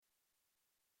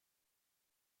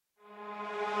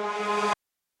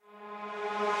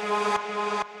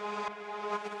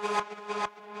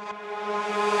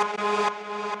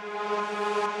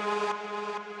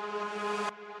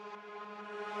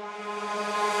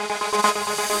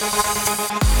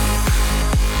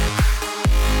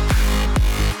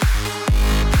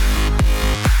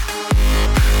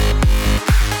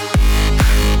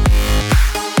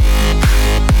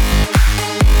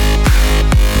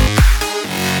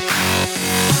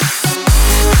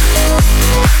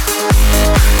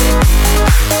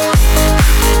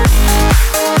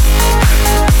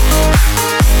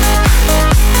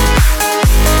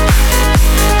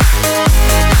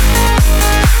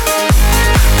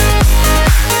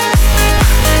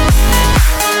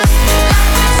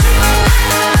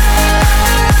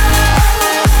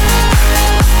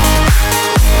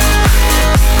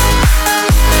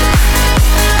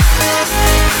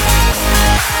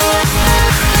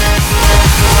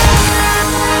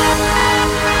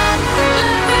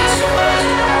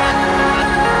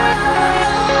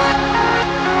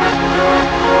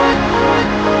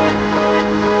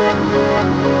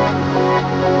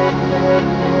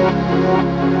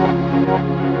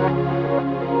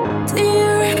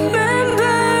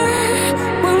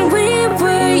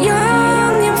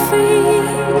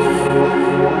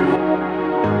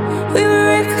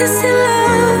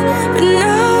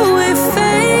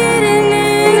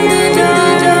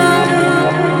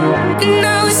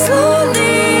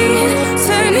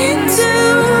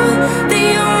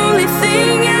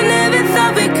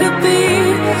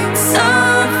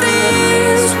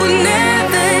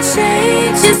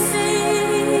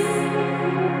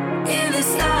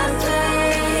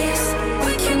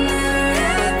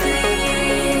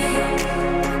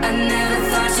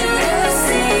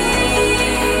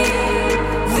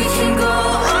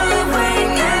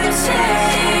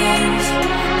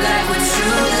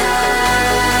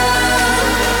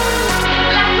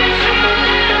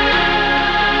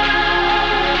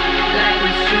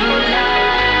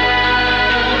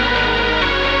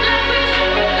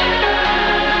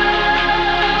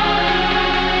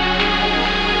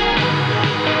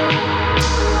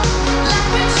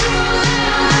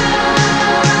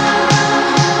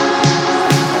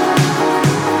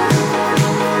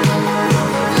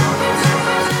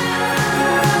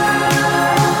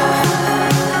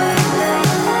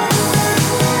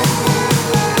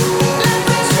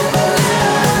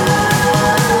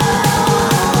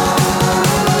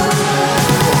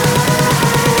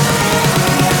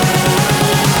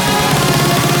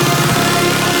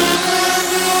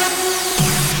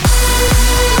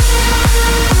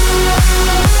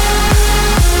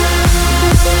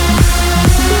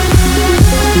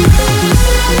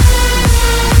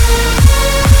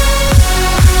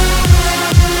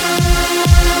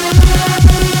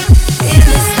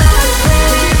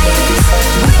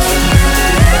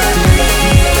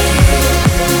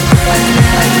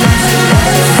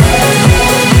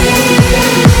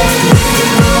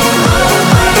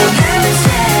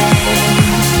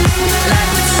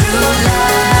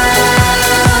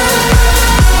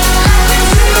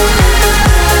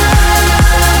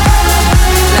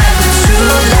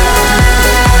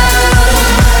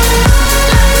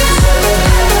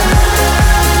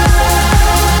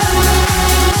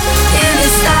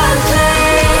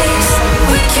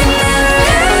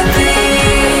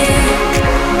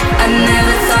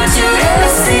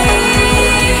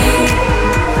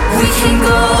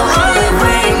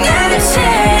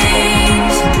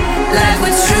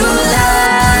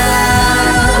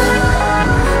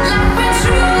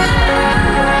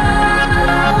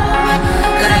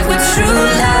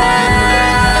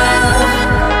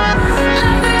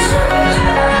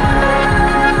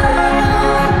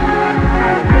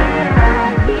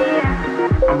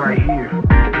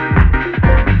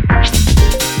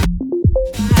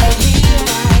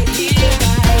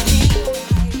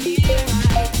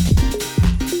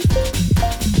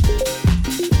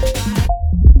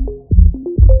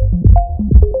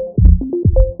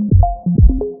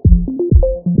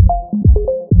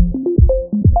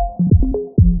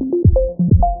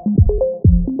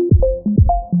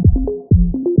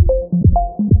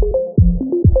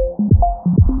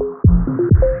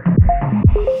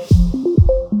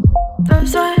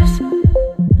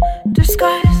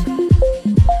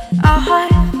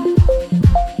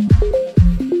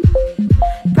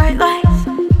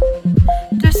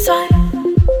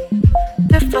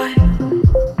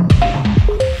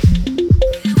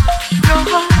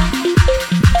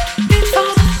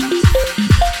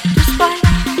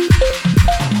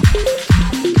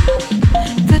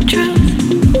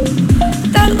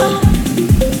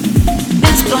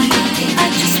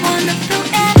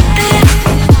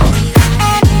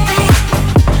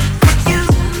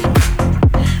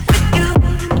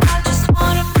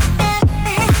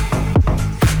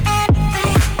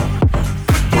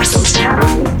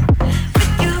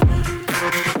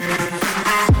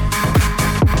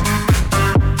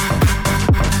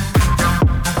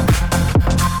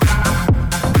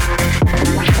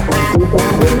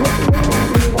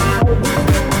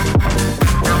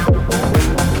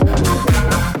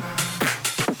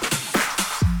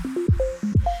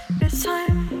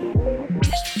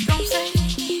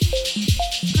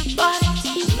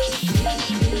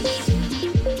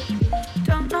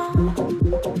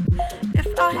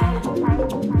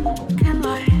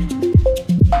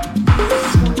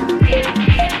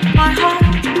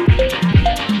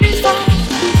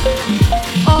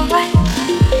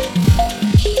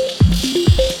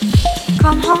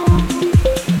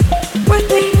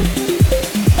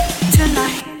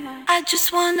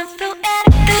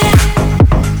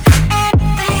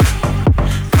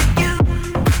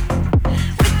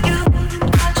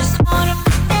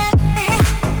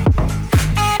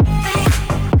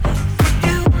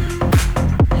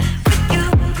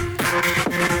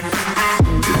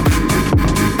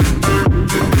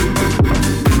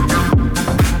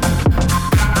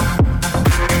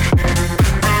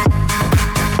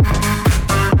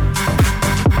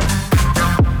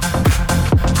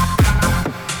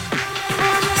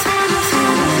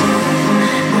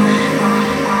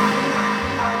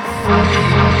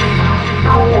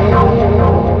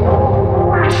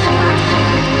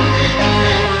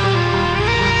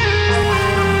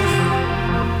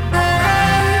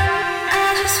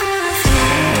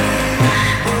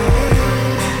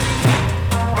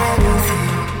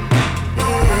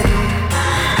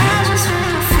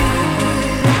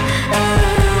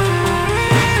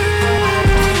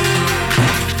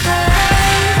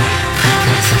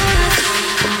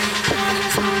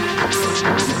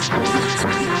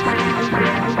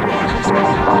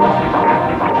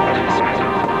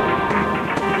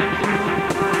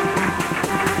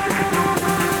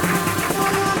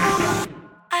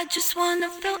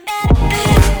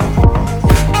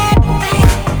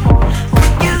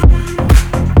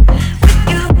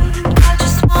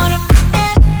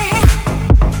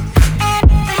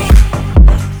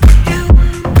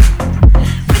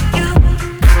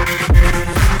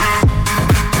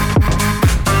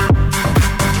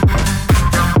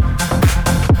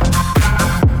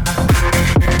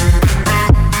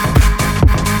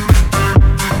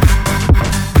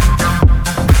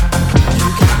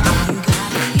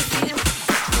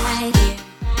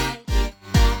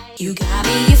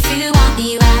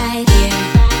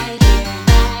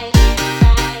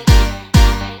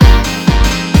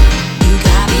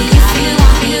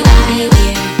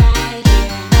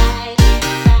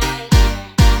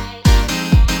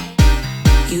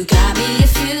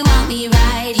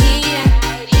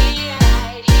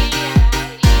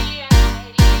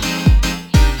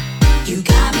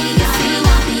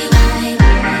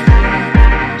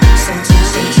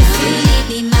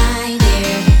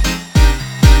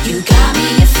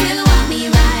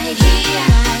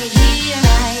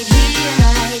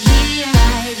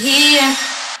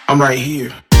I'm right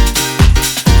here.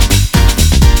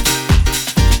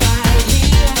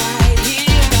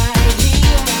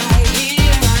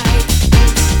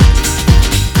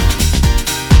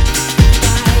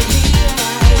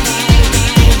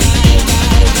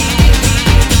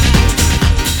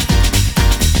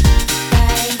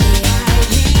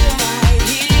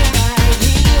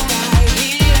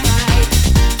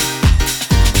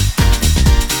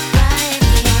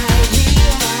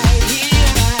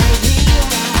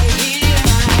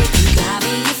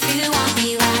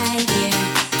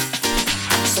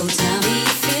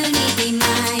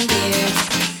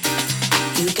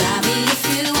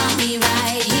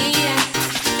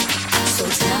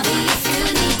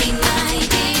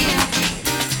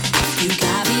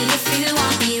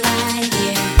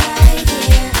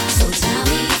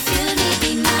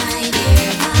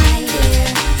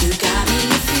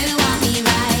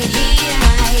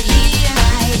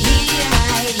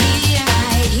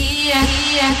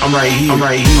 I'm right here. I'm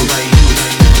right here. I'm right here.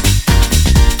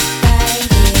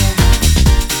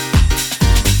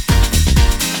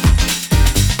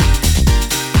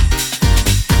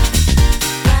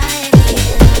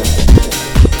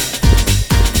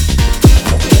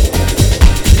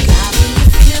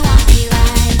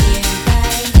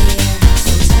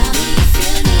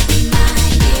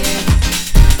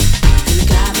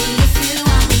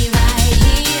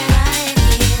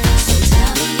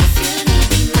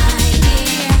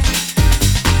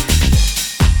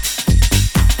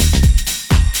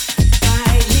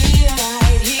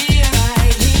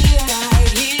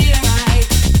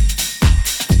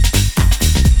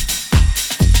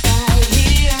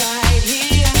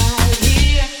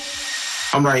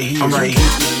 I'm right here. I'm right here. I'm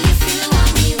right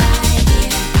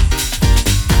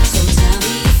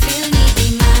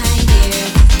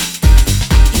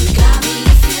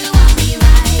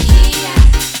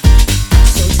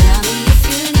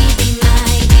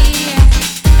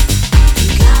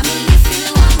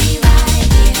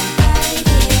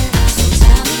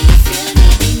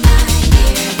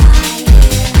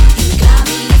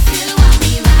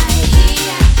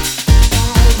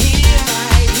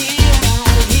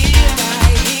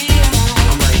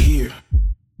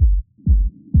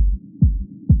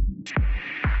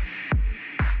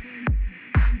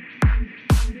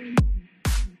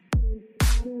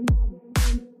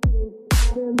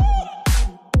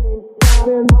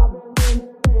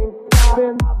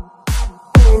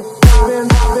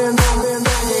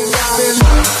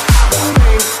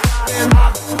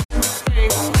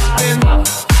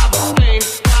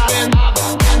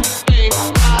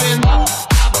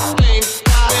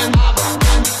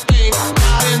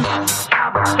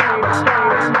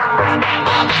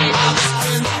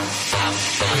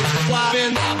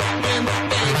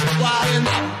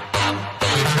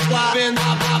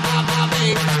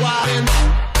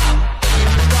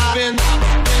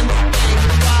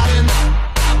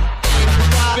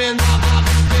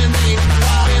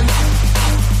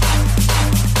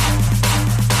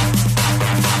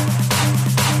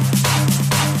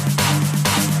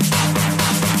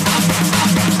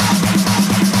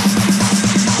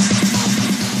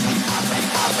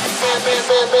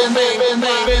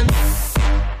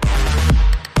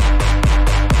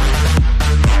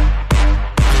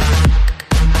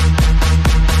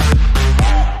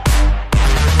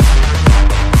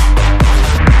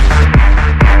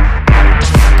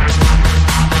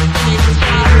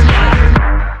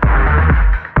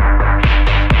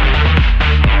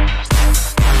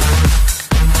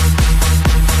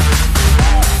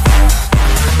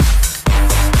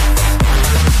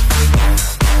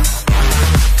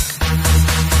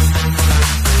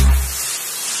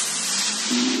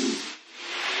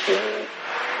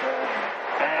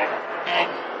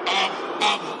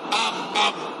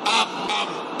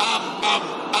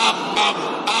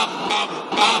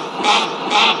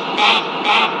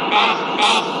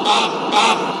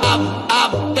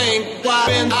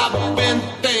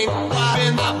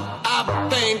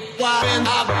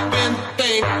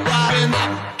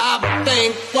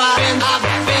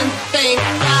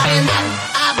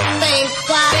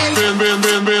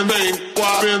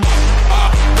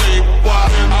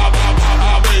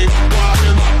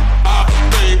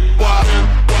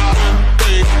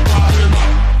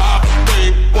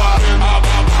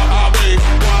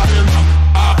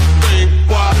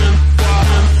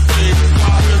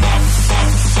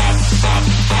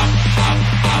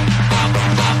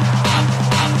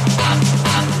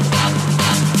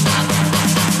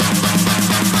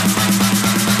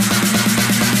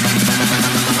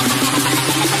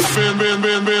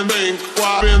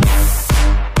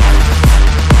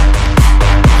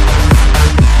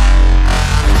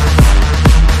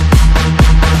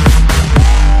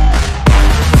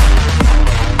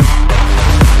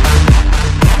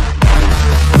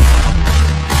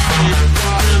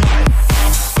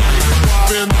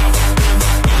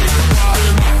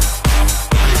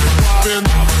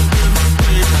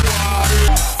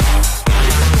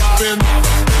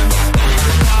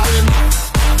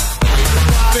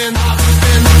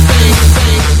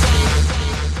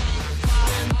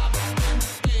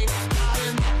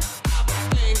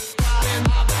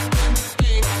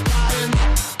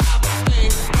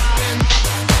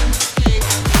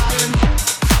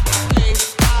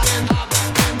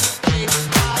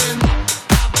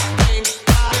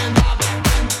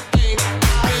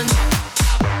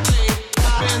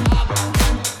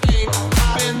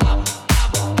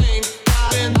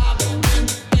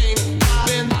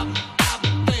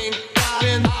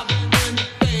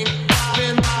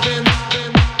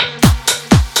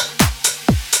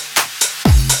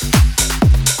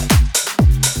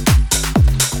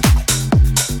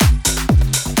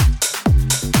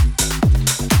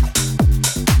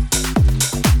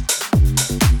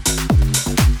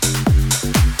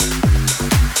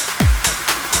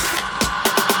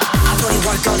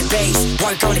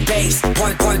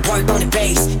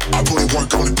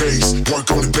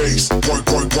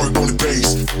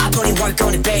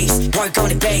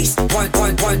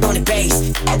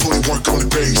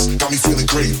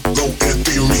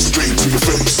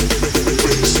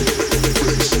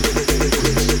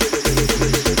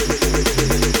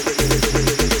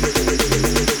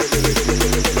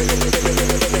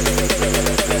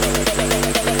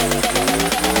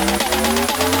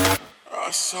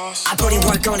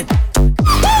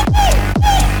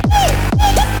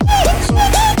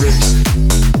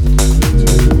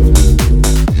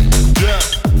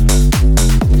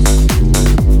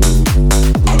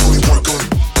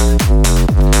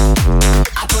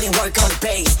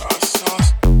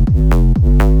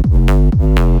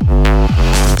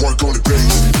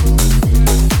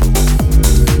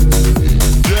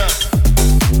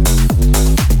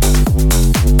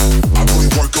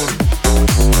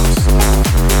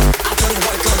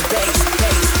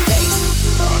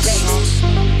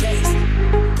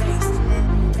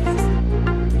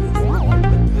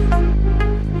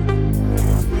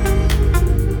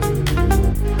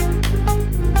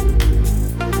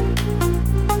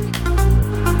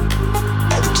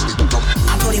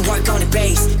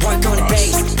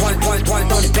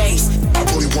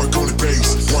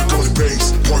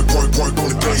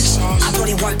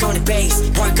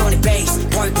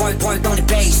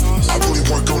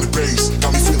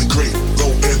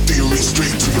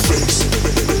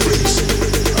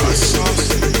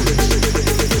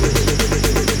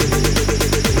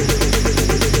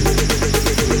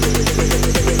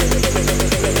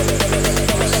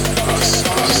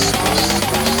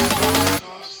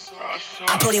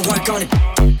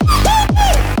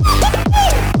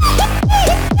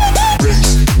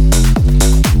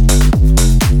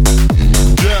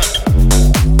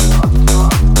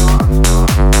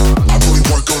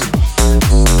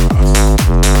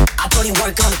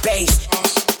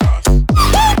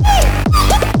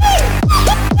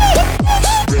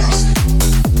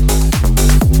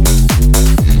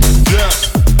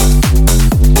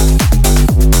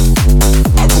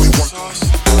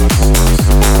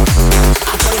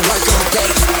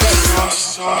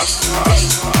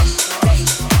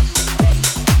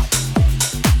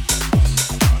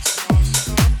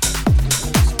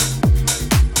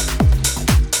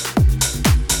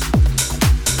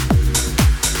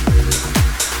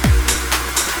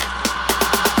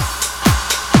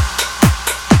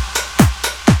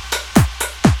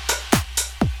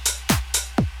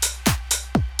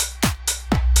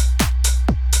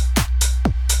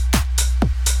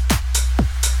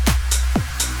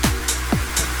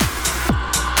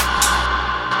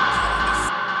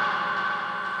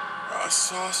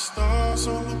saw stars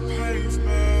on the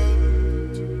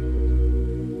pavement,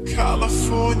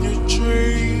 California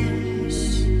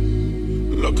dreams.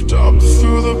 Looked up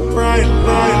through the bright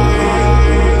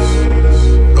lights,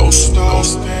 no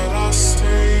stars that I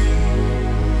see.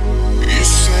 You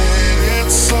said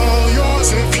it's all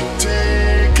yours if you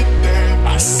take it there.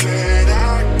 I said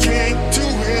I can't do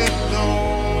it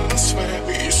alone, I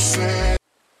swear. You said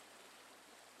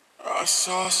I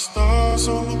saw stars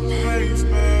on the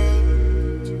pavement,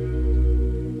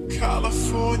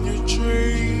 California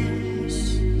dreams.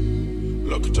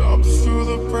 Looked up through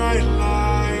the bright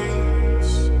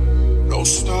lights, no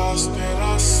stars that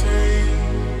I see.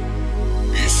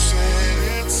 You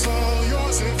said it's all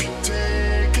yours if you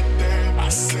take it there. I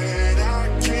said I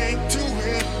can't do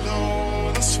it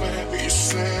alone, I swear. You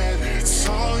said it's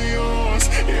all yours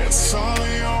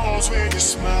when you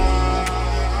smile.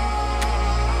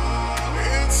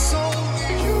 It's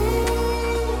only you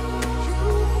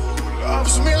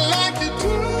loves me like you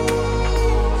do.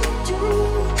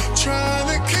 Trying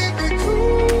to keep it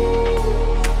cool,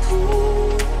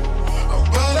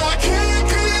 but I can't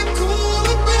keep cool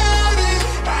about it.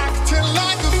 Acting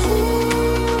like a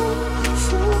fool,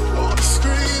 wanna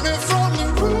scream it from the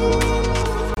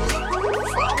roof.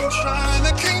 I'm trying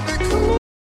to keep it cool,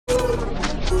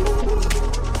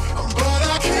 but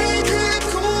I can't keep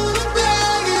cool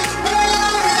about it.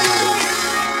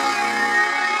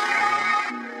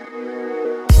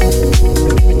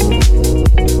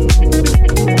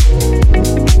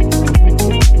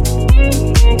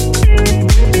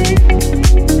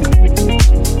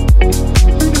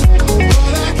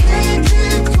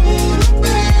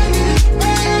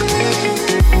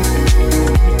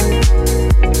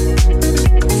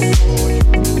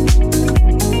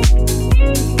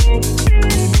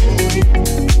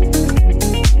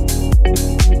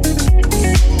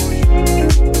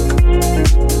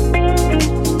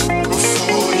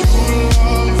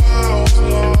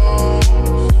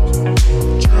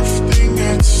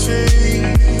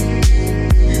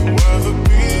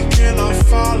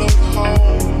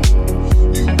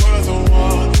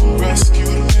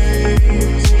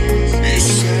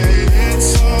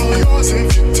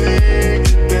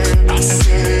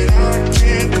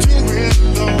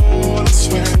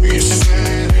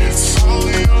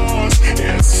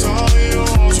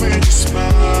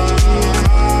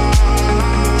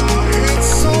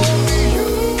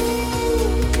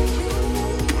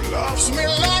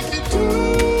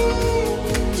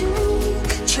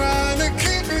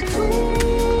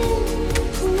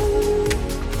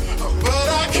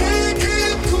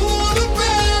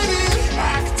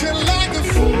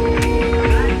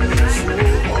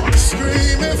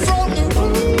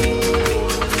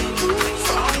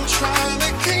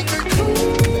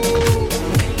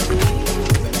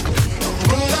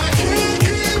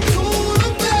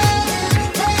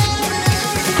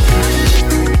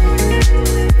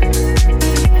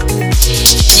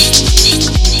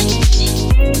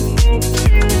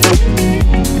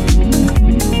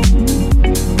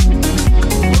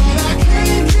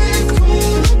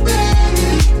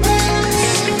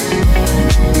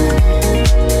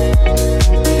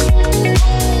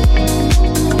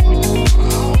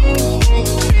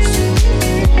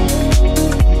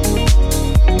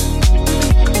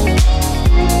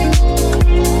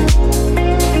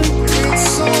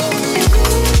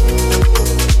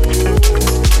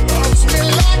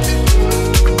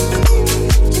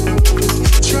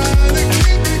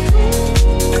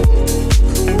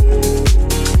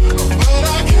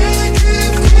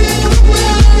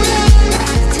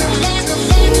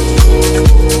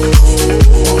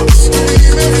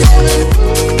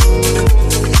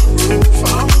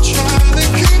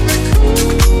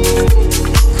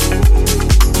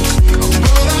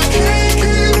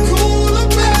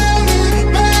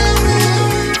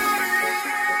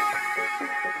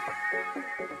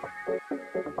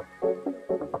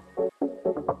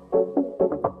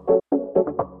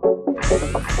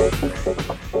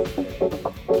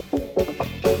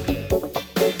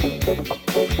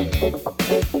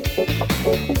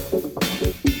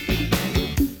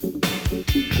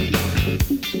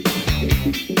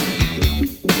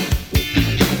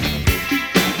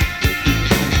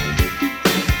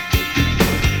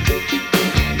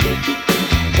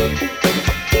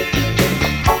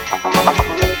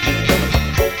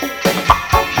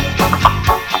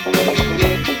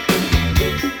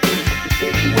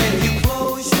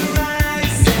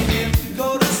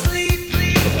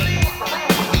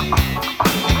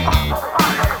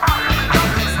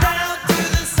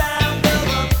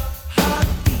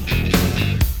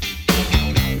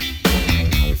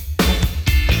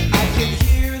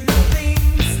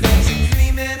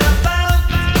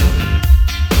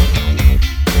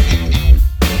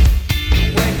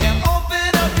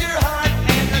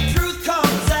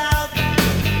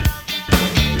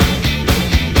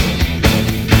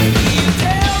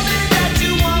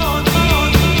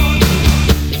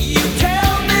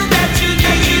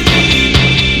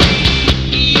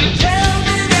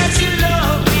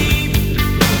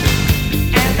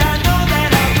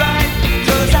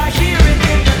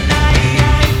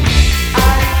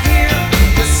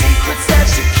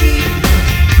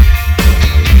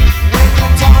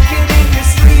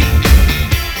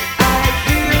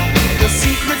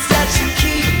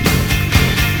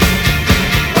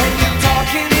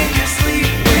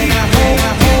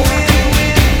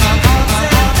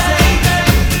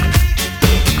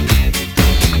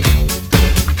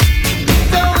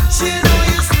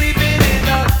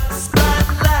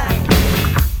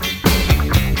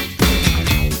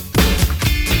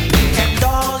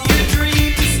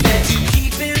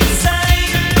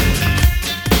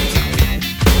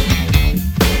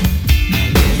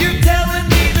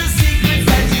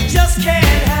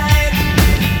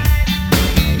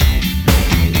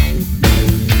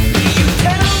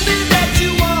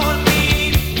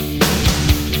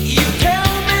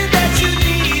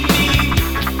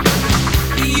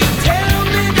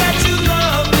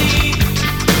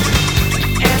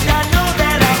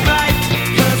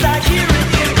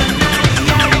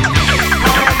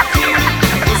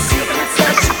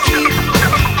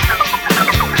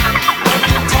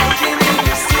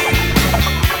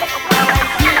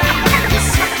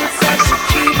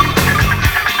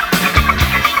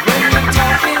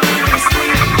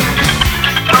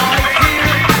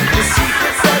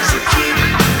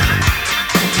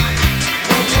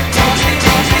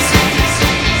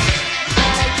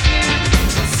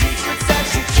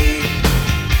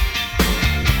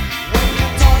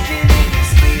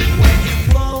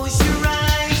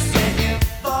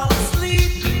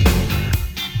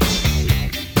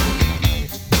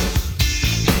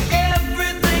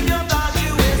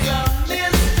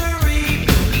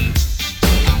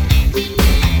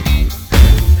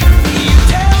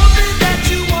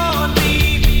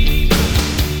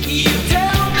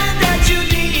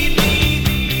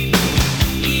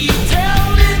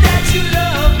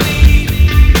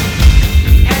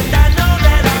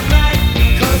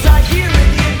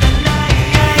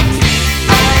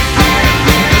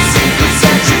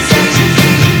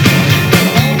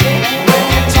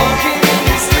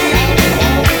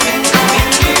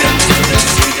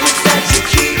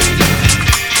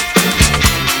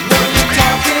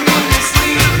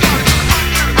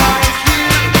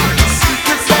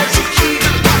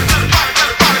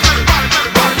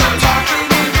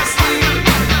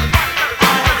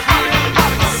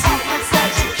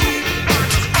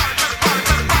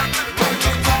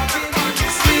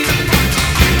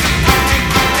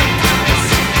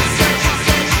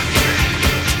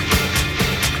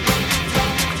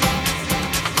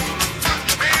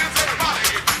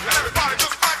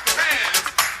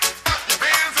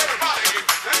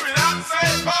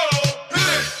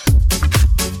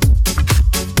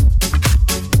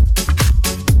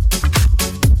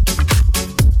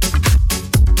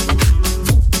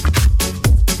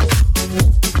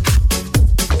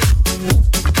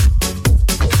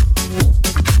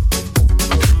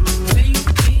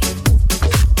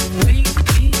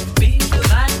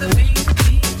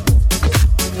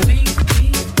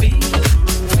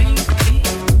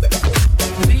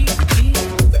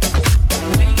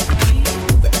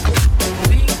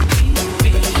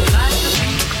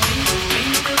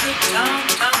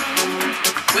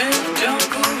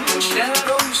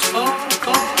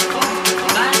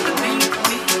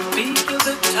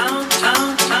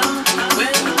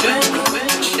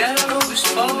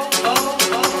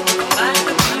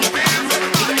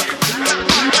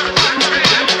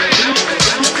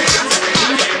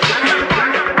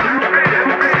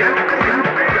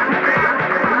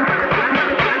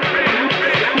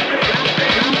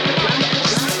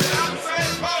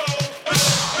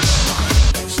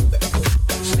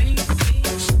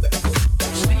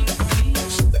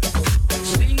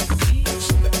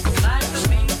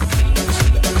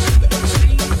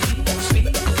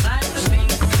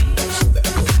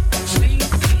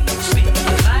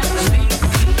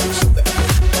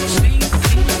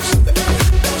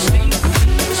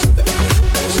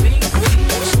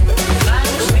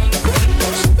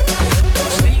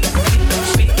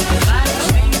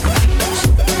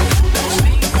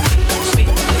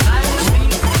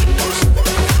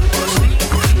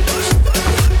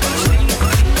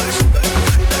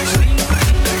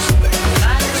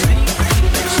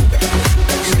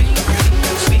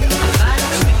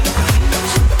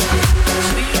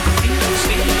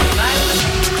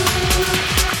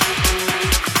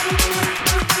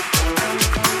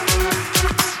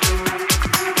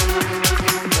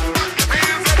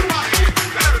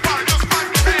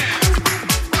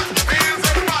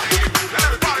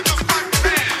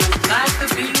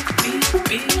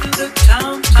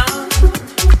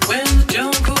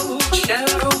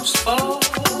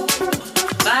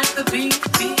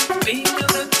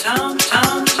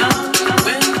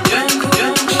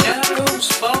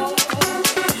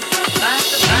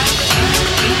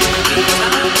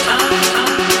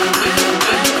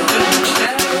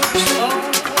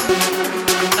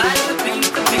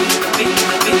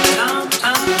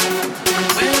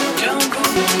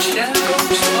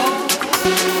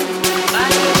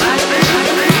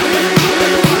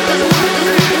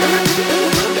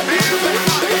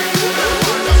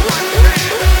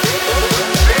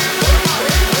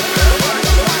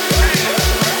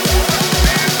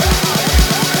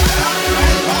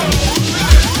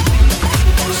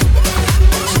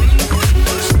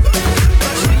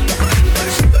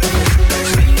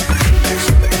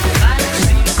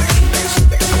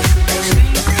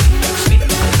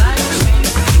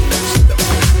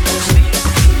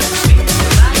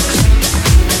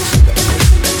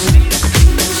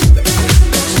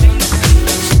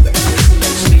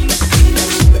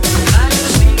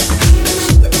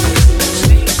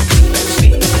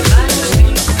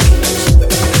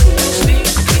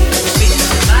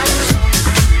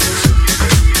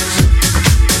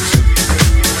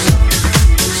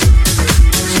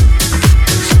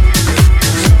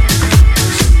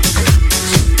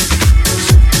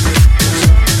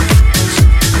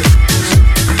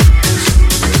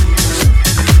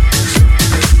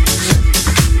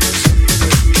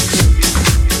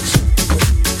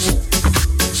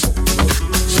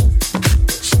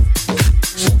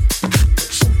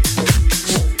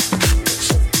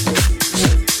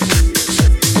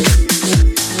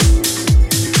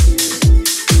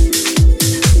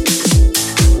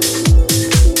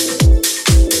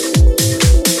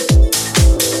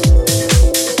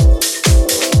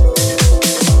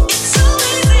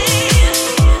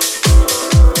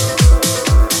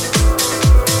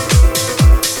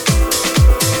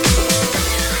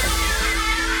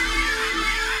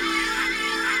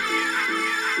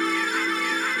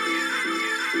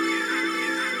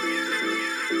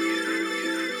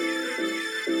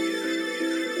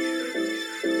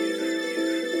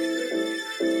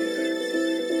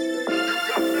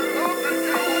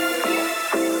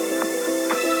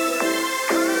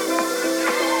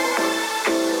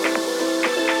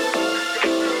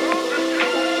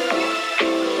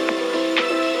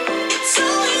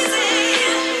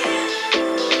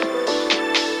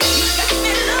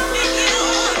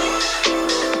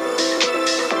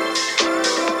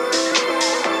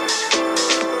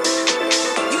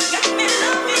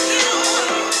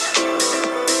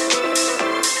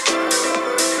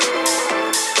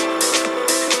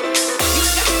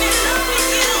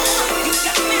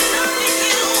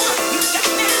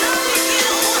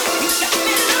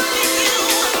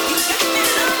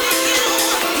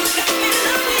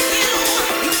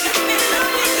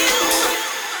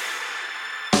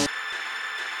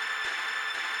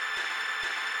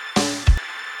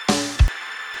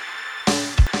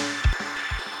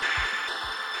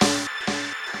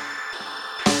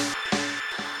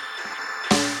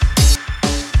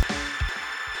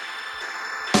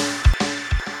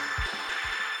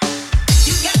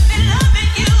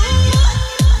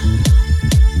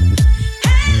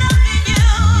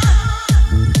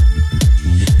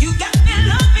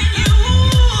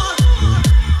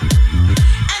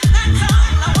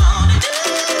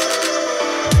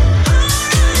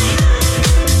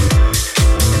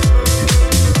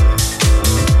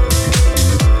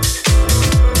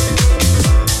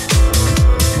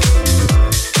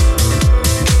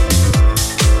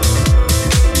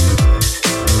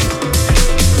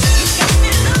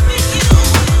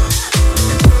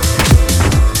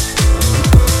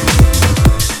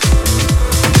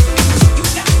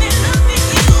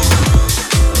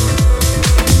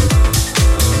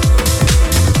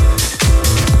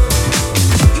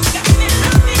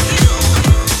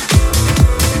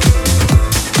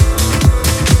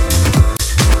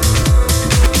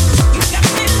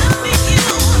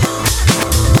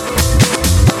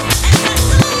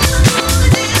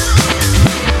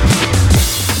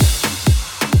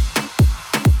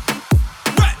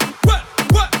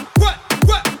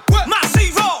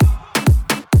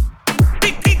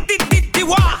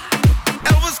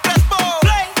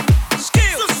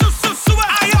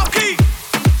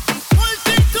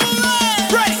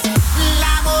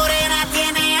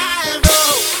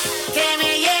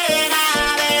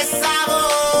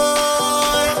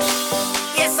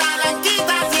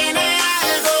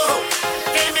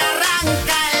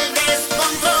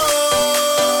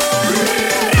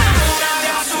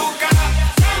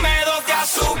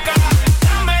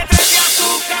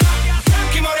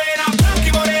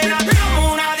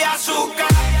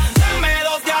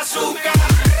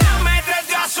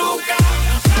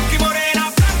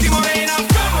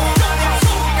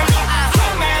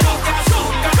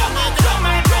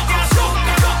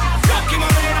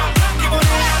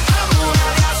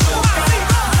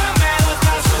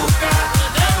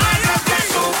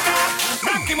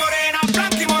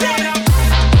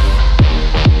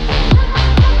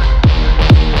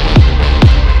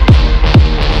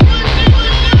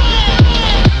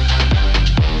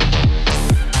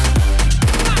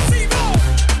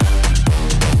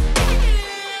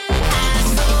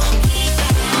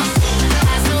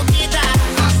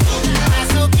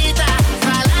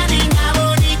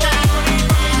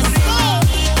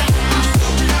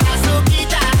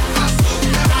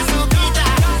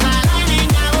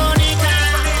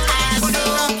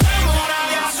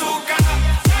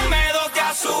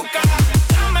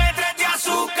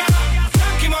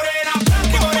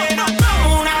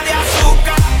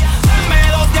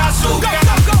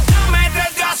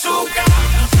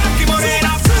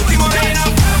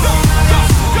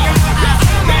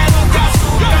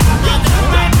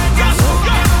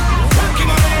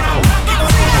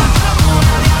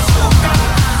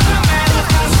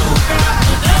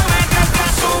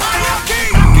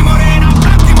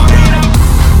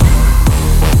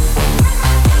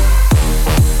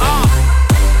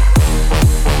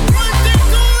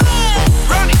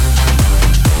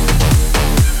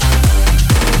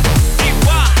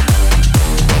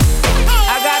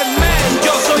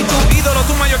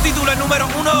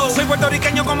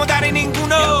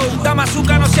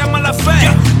 azúcar no se llama la fe.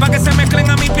 Pa' que se mezclen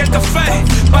a mi piel café.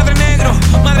 Padre negro,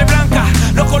 madre blanca,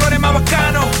 los colores más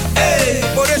bacanos.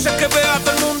 Por eso es que veo a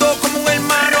todo el mundo como un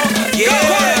hermano.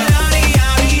 Yeah.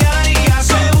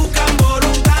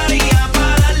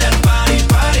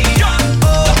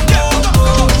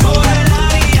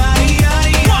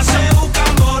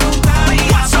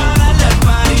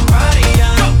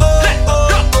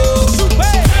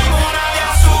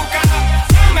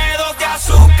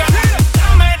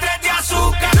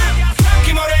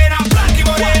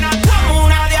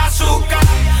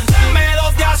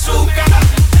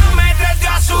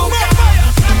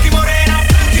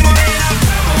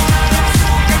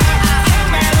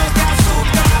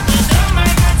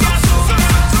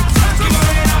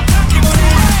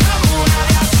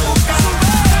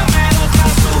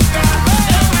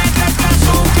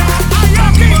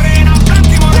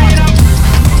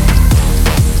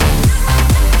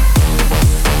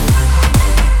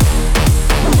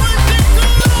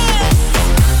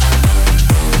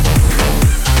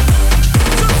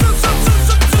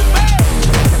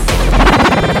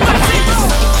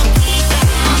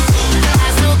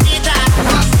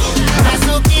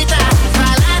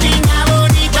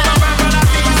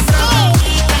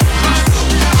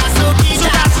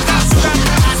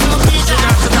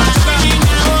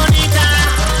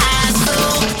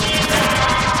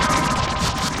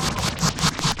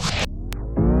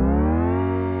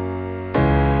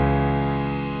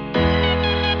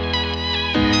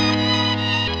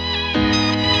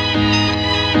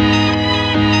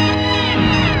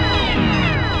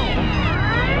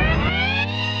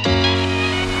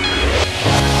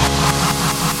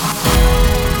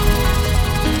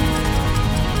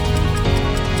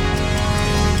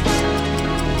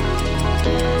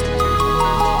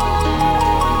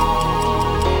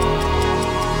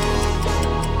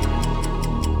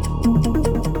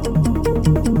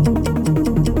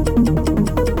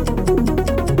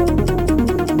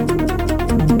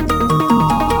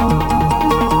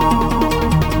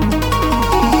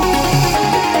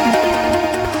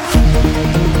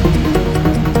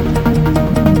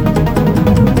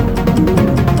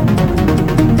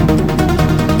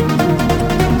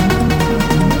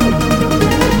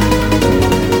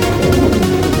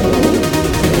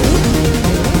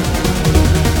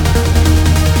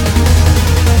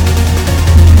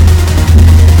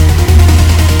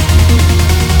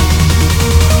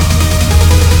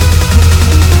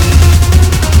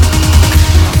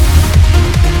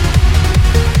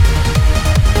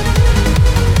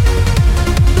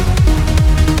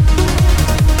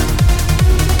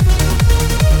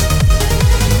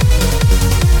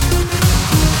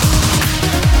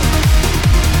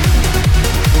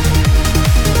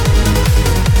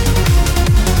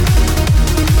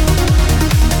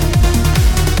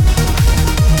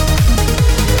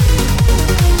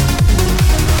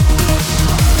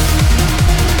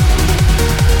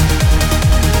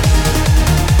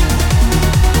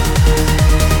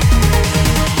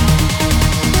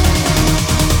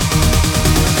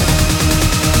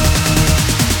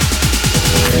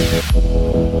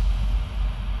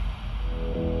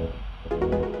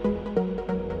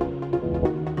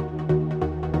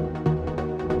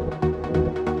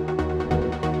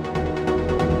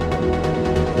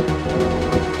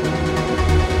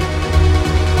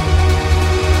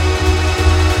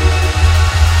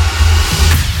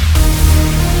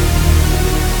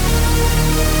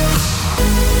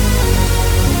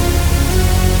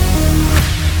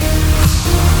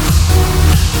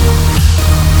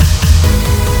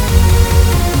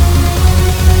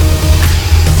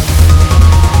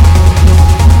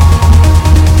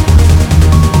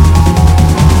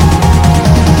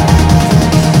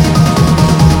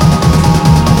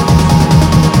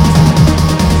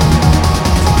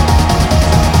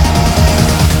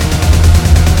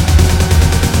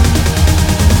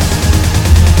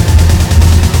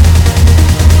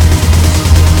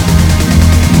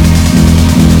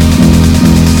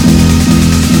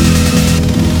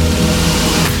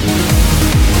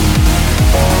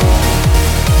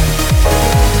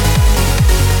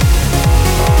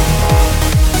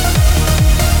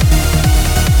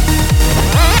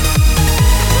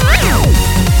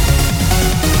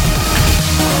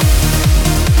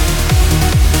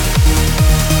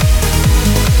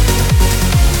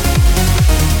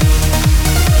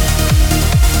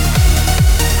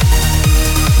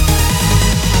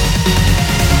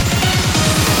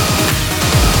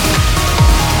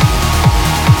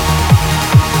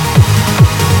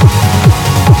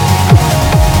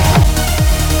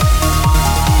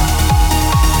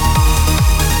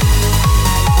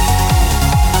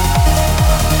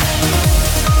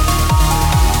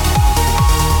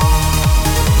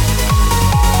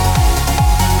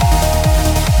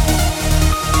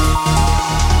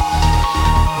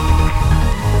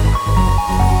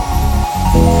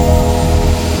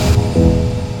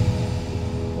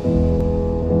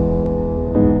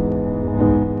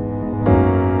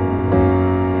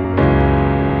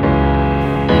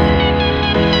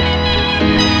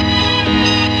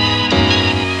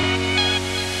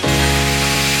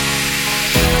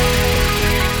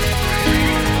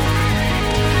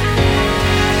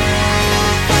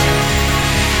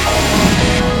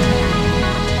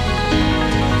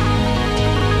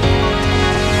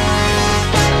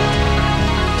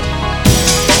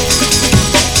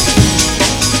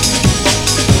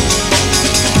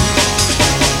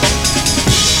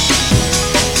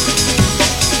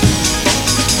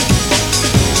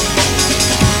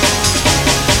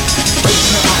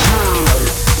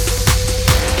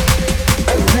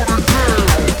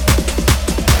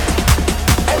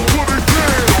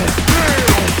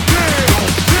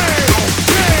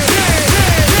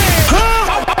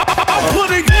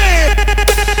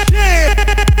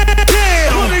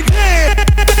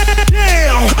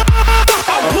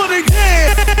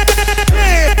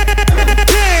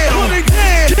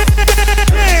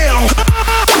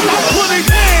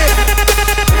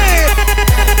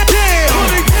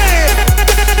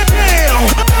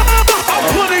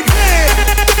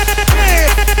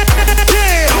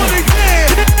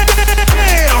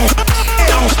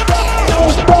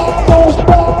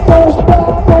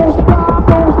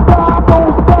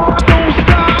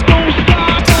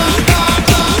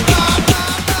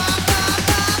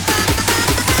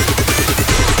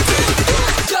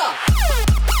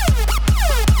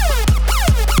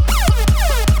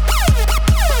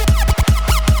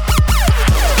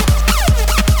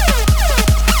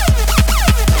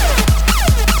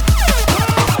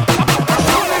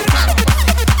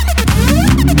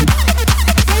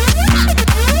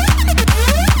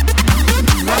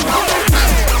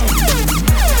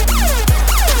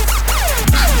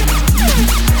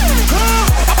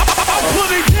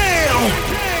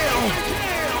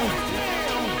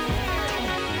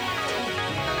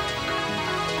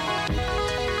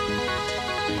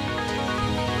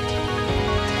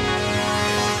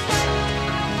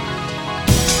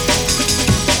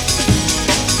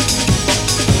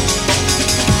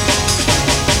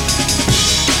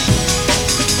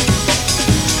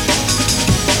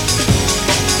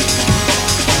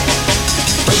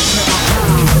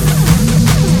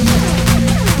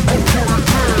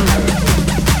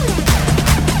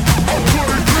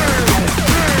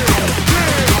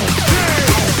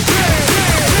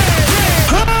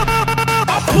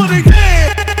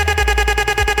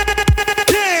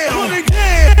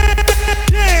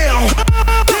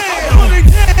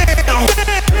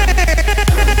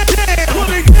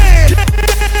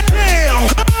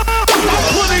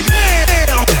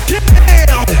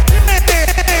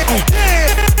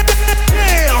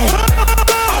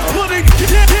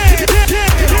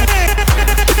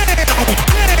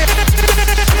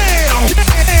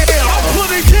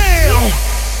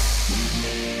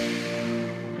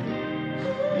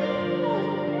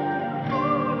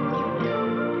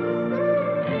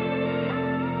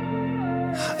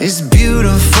 It's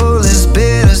beautiful, it's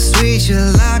bittersweet.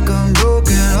 You're like a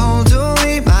broken home to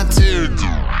me. My tears,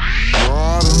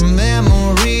 all the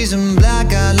memories in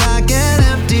black. I like an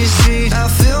empty street. I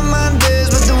fill my days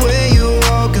with the way you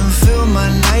walk and fill my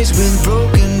nights with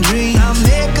broken dreams. I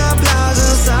make up lies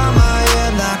inside my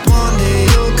head like one day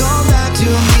you'll come back to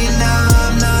me. Now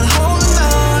I'm not holding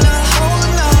on, not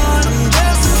holding on. I'm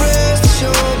just afraid that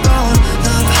you're gone.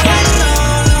 Not holding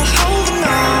on, not holding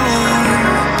on.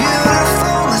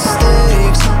 Beautiful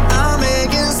mistakes I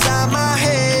make inside my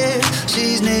head.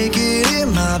 She's naked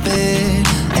in my bed,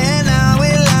 and I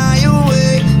will lie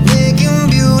awake, making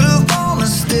beautiful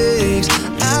mistakes.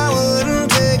 I wouldn't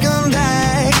take them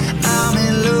back. I'm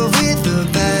in love with the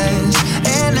past,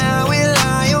 and I will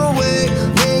lie awake,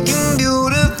 making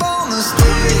beautiful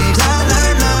mistakes. Na na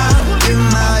na, in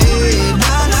my head.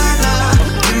 Na na na,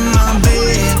 in my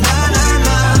bed. Na na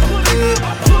na,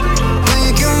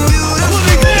 making beautiful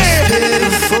mistakes.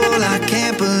 Beautiful, I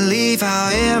can't believe how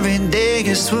every day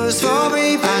gets worse for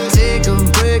me. I take a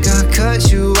break, I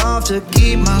cut you off to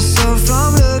keep myself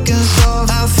from looking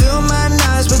soft. I fill my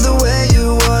nights with the way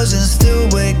you was and still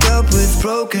wake up with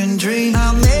broken dreams.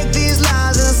 I make these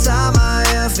lies inside my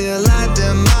head feel like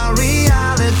they're my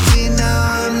reality.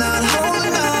 Now I'm not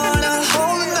holding on, not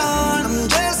holding on. I'm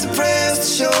just depressed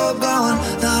that you're gone.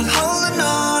 Not holding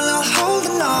on, not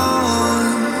holding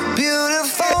on.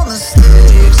 Beautiful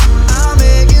mistakes I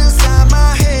make inside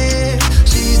my head.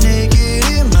 She's naked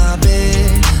in my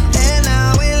bed, and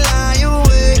I will lie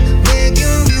awake,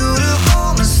 making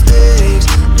beautiful mistakes.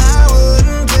 I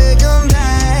wouldn't take them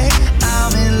back.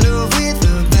 I'm in love with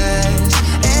the past,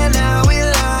 and I will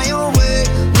lie awake,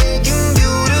 making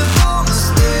beautiful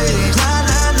mistakes. Na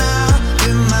na na,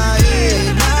 in my head.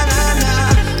 Na na na,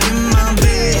 in my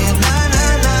bed. Na na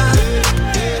na,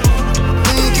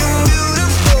 making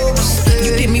beautiful mistakes.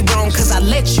 You did me wrong cause I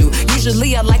let you.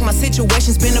 Usually I like my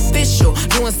situations beneficial.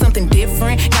 Doing something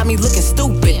different got me looking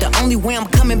stupid. The only way I'm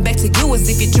coming back to you is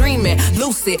if you're dreaming.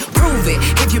 Lucid, prove it.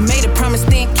 If you made a promise,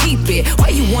 then keep it. Why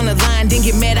you wanna lie and then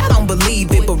get mad? I don't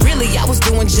believe it. But really, I was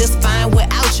doing just fine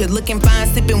without you. Looking fine,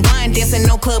 sipping wine, dancing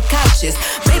on club couches.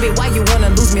 Baby, why you wanna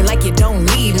lose me like you don't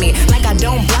need me? Like I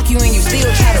don't block you and you still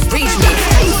try to reach me.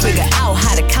 How you figure out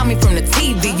how to call me from the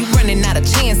TV? You running out of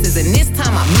chances and this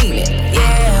time I mean it.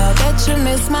 Yeah, bet you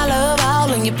miss my love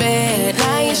all in your bed.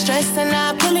 Now you're stressing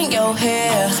out, pulling your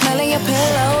hair, smelling your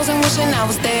pillows and wishing I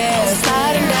was there.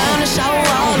 Sliding down the shower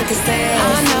wall, looking sad.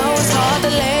 I know it's hard to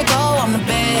let go, I'm the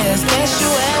best. Best you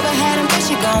ever had and best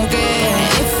you gon' get.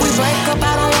 And if we break up,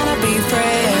 I don't wanna be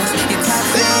friends. You're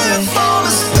toxic. Beautiful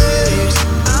mistakes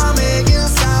I make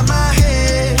inside my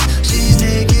head. She's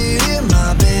naked in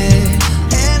my bed,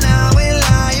 and I will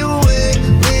lie awake,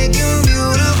 making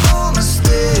beautiful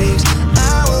mistakes.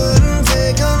 I wouldn't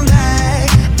take them back.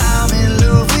 I'm in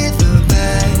love with the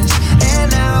past, and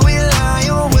I will lie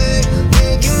awake,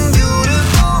 making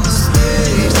beautiful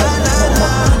mistakes. Na na na.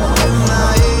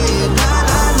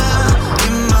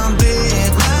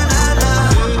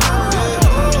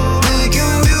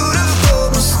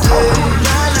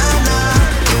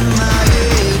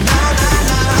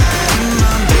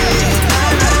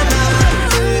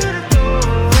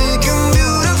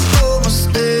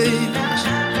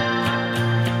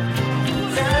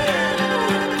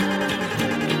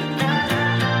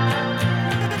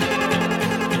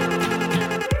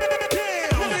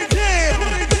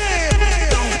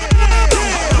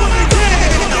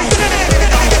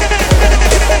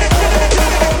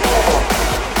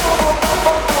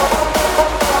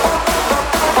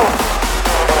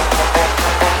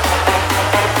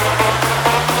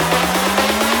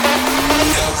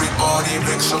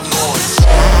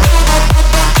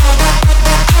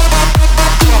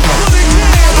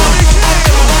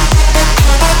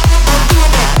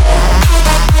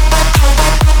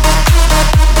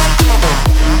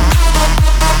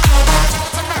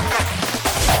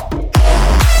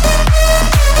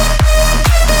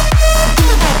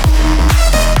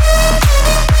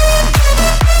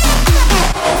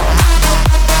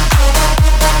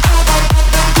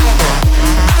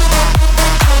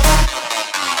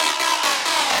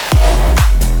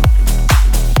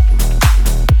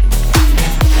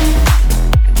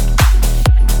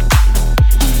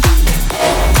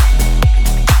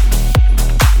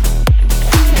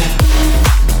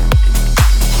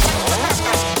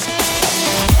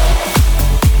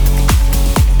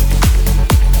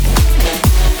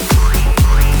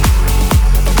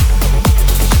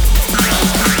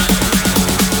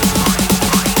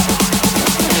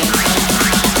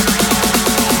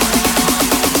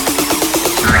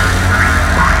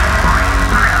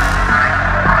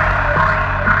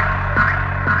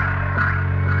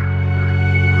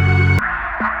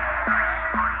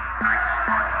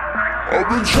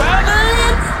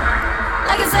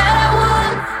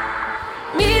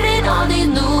 on these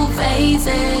new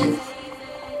faces.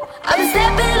 I've been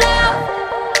stepping out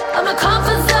of my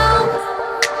comfort zone,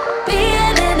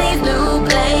 being in these new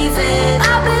places.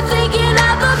 I've been thinking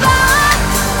out the box,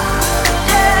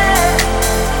 yeah,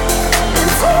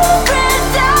 and tearing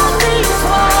down these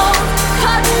walls,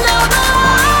 cutting all the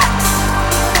locks,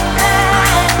 yeah.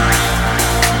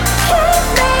 Keep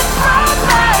me from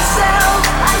myself,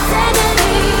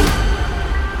 identity.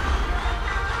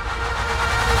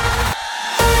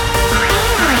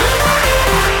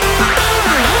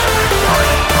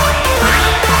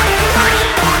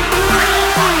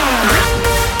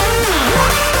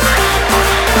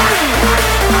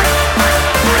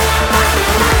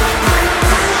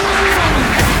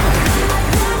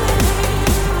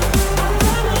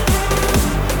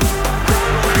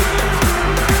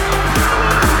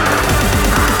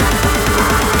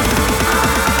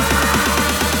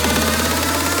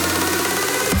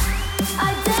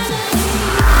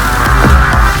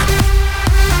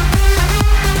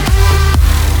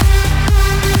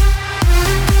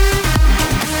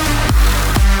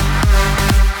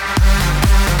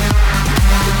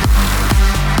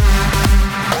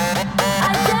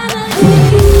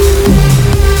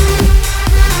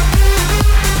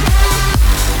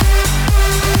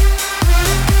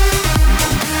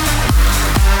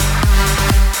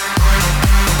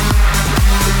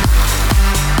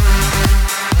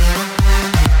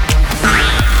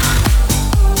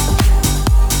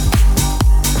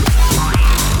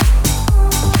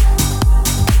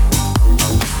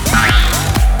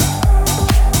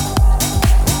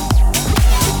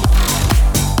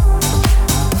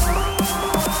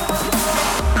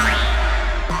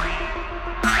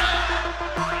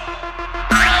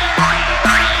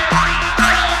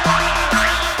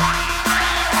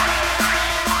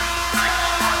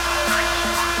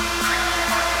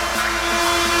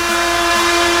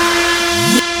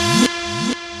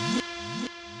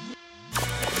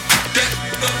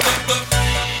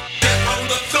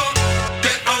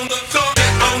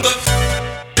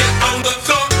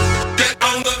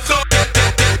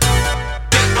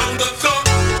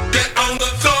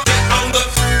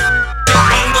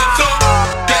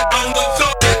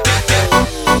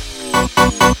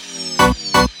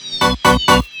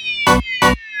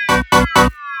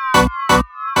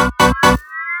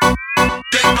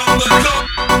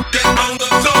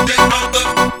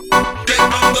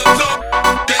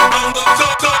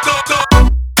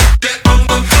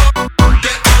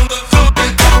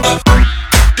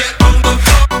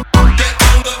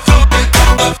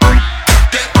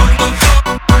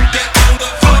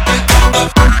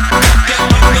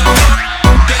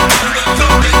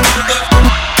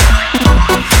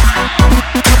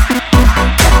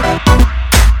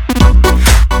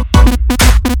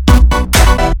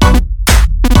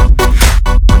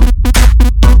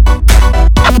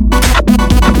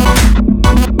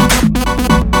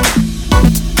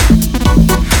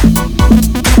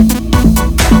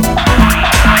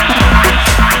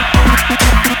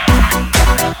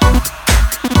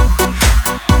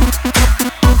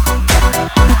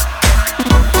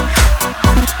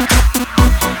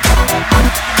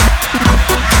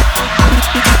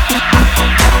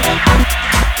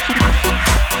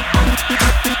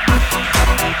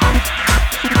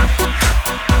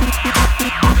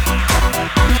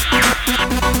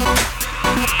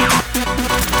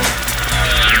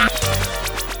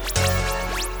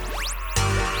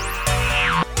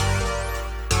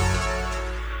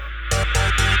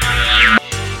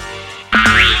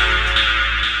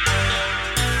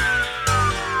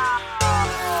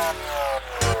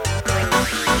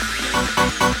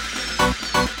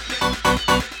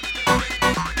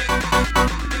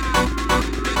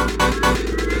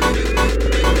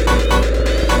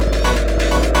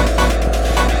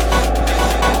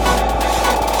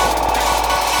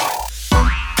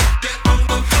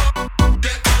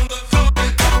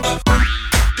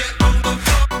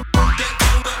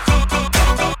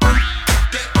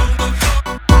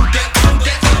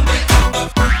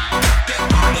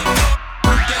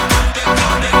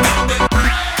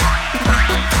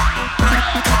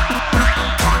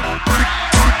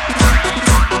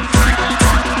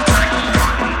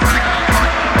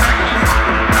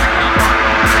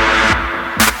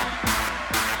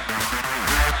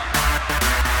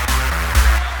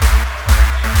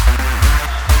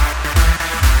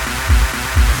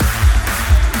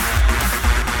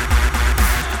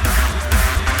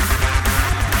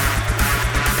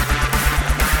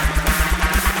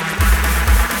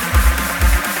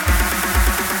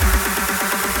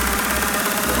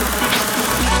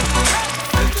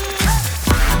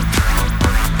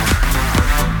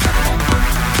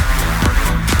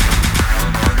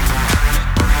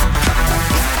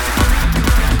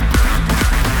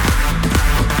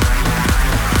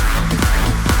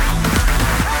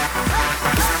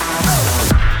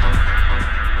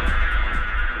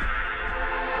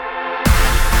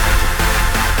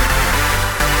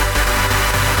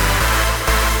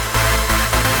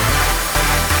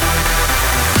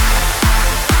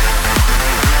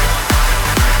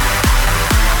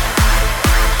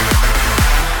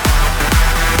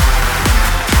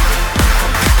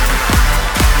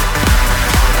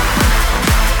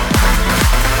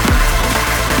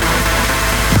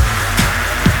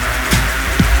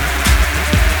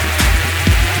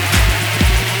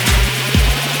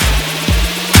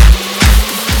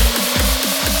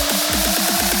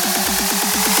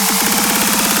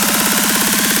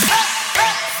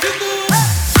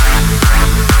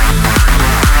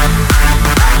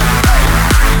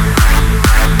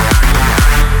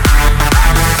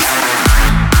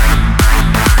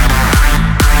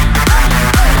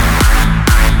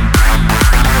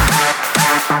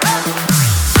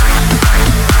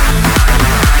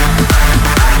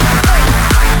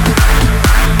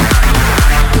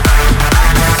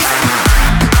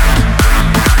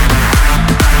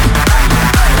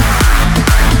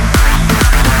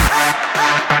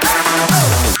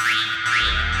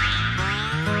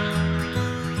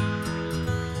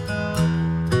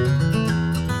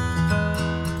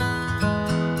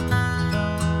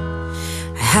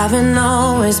 haven't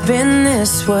always been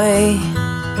this way.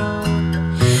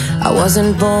 I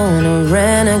wasn't born a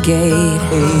renegade.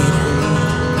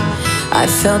 I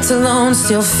felt alone,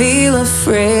 still feel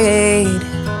afraid.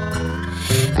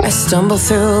 I stumble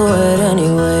through it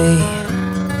anyway.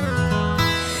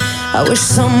 I wish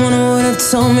someone would have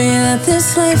told me that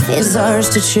this life is ours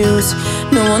to choose.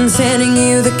 No one's handing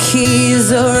you the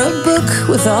keys or a book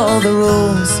with all the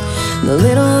rules. The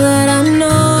little that I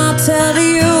know I'll tell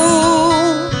you.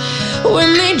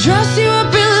 When they dress you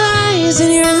up in lies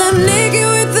and you're left naked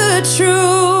with the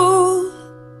truth,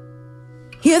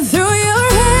 you throw your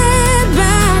head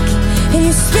back and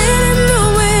you spin in the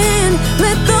wind.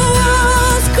 Let the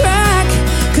walls crack,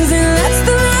 'cause it lets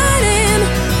the light in.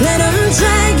 Let them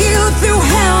drag you through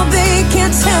hell. They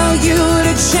can't tell you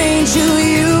to change who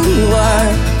you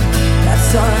are. That's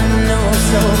all I know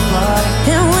so far.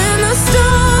 And when the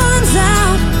storm's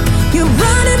out, you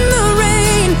run in the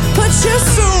rain. Put your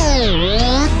soul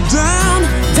down,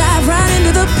 dive right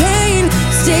into the pain.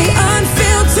 Stay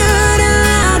unfiltered and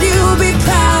loud. You'll be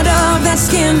proud of that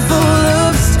skin full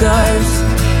of scars.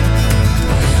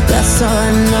 That's all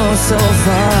I know so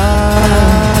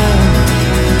far.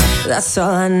 That's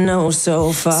all I know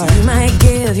so far. So you might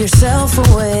give yourself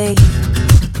away,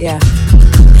 yeah,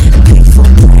 pay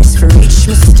full price for each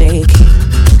mistake.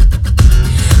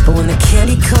 But when the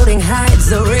candy coating hides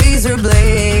the razor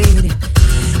blade,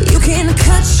 you can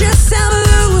cut yourself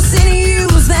loose and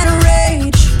use that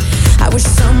rage. I wish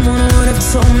someone would have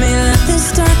told me that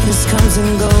this darkness comes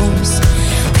and goes.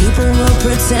 People will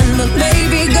pretend, but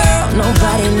baby girl,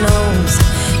 nobody knows.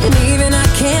 And even I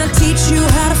can't teach you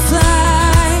how to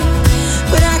fly,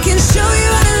 but I can show you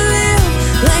how to live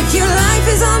like your life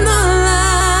is on the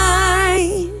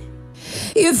line.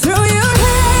 You throw your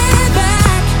head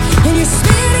back and you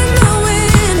spin in the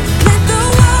wind. Let the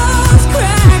walls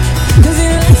crack, 'cause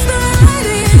it lets the light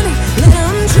in. Let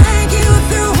them drag you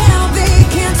through hell. They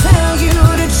can't tell you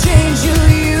to change who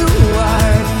you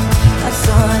are. That's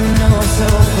all I know so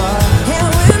far. And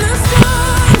when the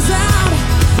storm's out,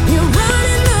 you run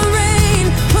in the rain.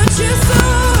 Put your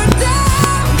sword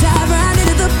down, dive right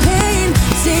into the pain.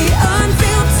 Stay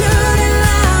unfiltered and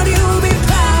loud. You'll be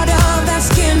proud of that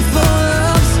skin full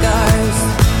of scars.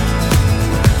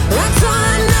 That's all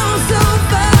I know so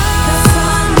far. That's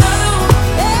all I know.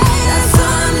 That's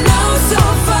all I know so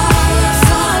far. That's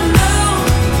all I know.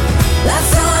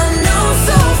 That's all I know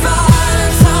so far.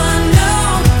 That's all I know.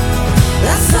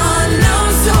 That's all I know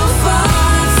so far.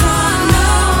 That's all I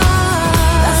know.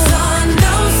 That's all I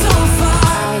know so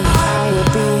far. I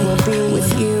will be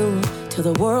with you till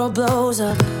the world blows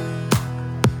up.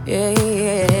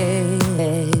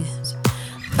 Yes.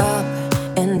 Up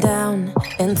and down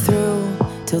and through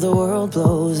till the world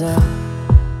blows up.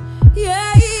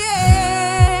 Yeah,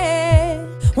 yeah.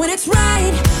 When it's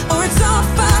right or it's all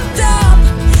fucked up,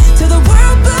 till the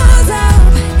world blows up,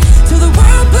 till the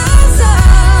world blows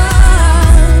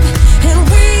up. And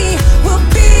we will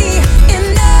be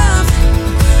enough.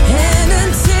 And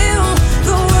until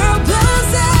the world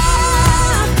blows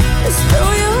up, just throw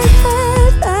your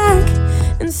head back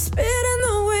and spit in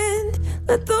the wind.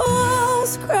 Let the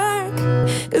walls crack,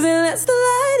 'cause it lets the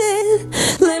light in.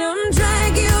 Let them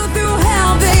drag you through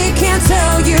hell. They can't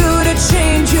tell you to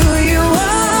change who you are.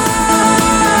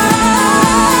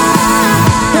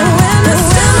 And when the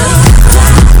sun's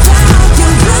out, you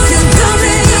run in the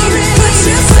rain. Put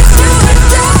your sword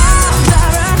down,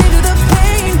 dive right into the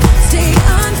pain. Stay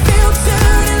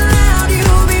unfiltered and loud.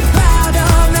 You'll be proud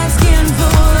of that skin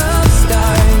full of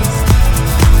scars.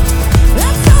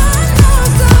 That's all I know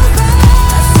so far.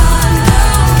 That's all I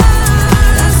know.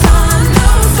 That's all I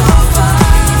know so far.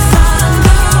 That's all I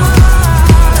know.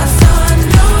 That's all I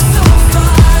know so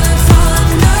far. That's all I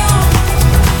know.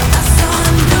 That's all I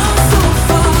know so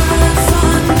far. That's all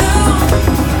I know.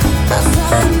 That's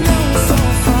all I know so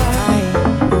far. I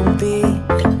will be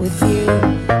with you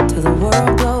till the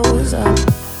world blows up.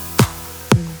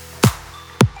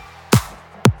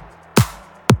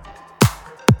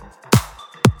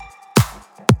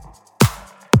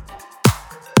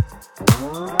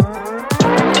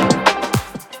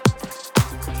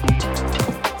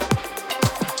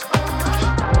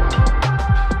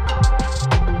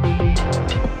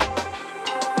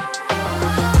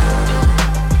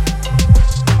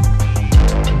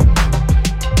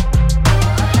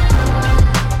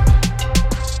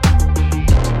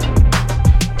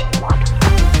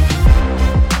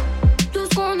 Tout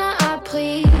ce qu'on a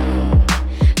appris,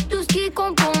 tout ce qui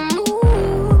compte pour nous,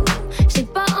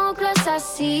 c'est pas en classe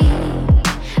assis,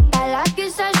 pas là que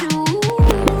ça joue.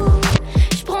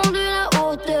 J'prends de la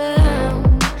hauteur,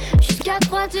 jusqu'à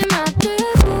 3 du matin.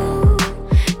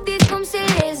 T'es comme c'est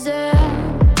les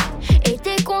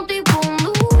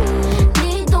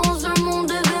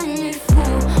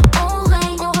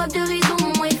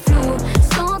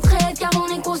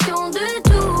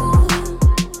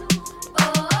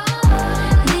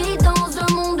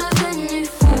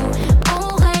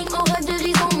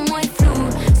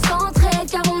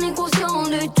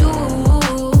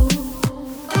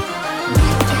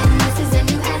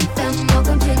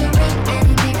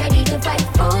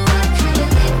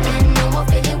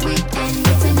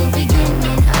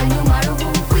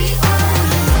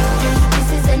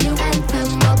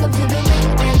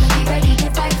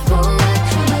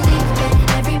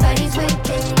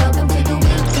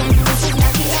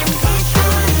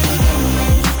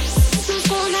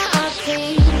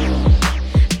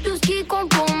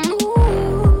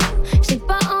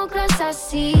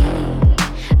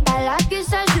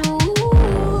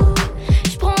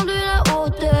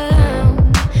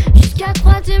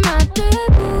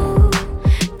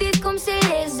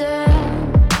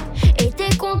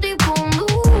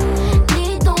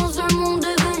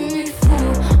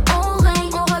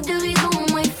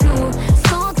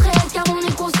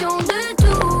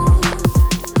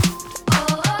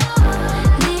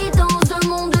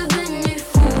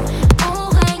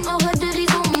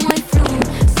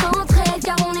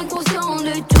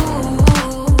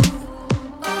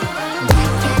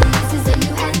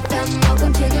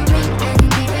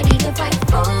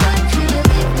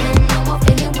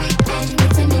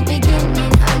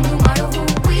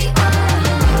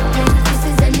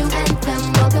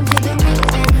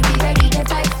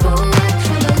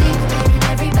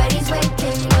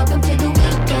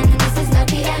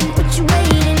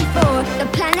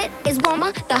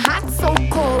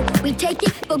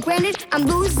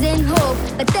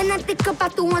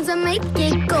to make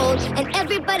it gold, and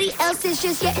everybody else is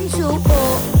just getting too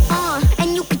old.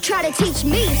 And you could try to teach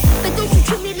me, but don't you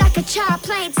treat me like a child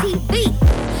playing TV.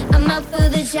 I'm up for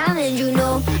the challenge, you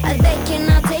know. They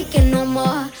cannot take it no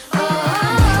more.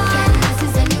 This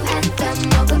is a new anthem.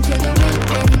 Welcome to the ring,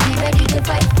 and be ready to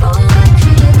fight for.